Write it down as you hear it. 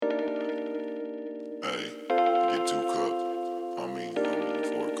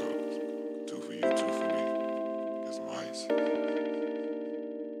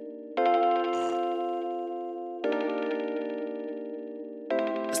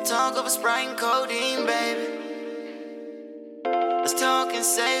Talk of a Sprite and codeine, baby. Let's talk and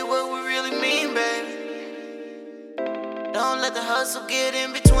say what we really mean, baby. Don't let the hustle get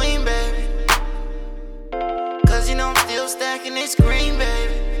in between, baby. Cause you know I'm still stacking this green,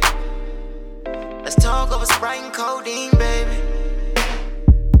 baby. Let's talk of a Sprite and codeine, baby.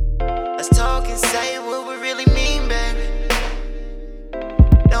 Let's talk and say what we really mean, baby.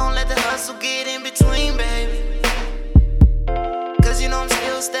 Don't let the hustle get in between, baby. Cause you know I'm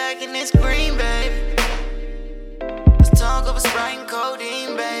still stacking this green, baby. Let's talk of a Sprite and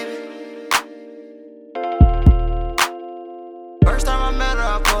codeine, baby. First time I met her,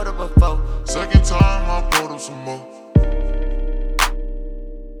 I pulled her before. Second time, I pulled up some more.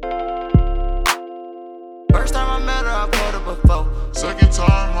 First time I met her, I pulled her before. Second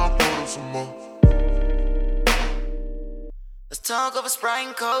time, I pulled up some more. Let's talk of a Sprite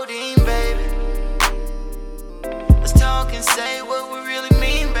and codeine, baby. Let's talk and say what we really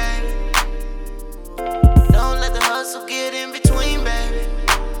mean, baby. Don't let the hustle get in between, baby.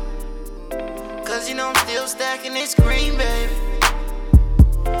 Cause you know I'm still stacking this green, baby.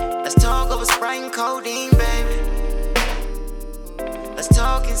 Let's talk of a Sprite and codeine, baby. Let's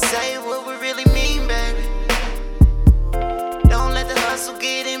talk and say what we really mean, baby. Don't let the hustle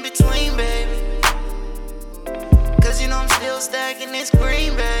get in between, baby. Cause you know I'm still stacking this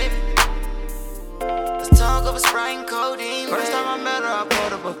green, baby. Let's talk of a Sprite and codeine, baby. First time I met her, I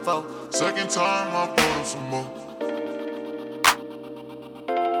pulled her before. Second time, I pulled up some more.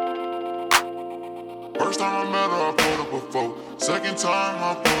 First time I met her, I pulled up before. Second time,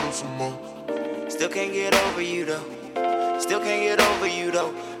 I pulled up some more. Still can't get over you though. Still can't get over you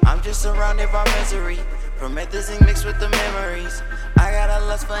though. I'm just surrounded by misery. Promethazine mixed with the memories. I got a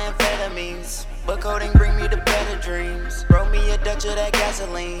lust for amphetamines, but codeine bring me to better dreams. Roll me a Dutch of that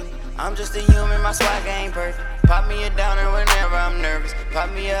gasoline. I'm just a human, my swag ain't perfect. Pop me a downer whenever I'm nervous.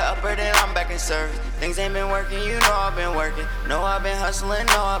 Pop me a upper, then I'm back in service. Things ain't been working, you know I've been working. Know I've been hustling,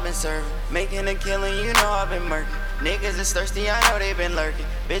 know I've been serving. Making a killing, you know I've been murking. Niggas is thirsty, I know they been lurking.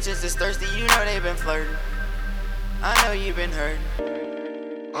 Bitches is thirsty, you know they been flirting. I know you been hurting.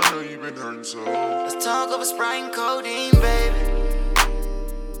 I know you been hurting, so Let's talk of a Sprite and codeine, baby.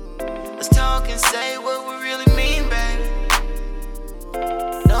 Let's talk and say what we really mean, baby.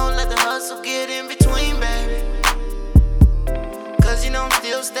 Don't let the hustle get in between, baby. Cause you know I'm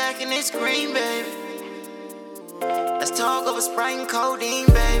still stacking this green, baby. Let's talk of a Sprite and codeine,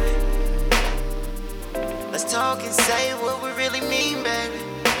 baby. Let's talk and say what we really mean, baby.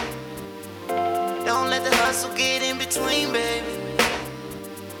 Don't let the hustle get in between, baby.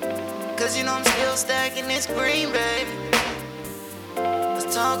 Cause you know I'm still stacking this green, baby.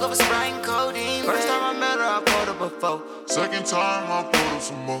 Let's talk of a Sprite and codeine, baby. First time I met her, I pulled her before. second time, I pulled up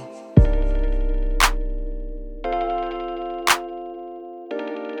some more.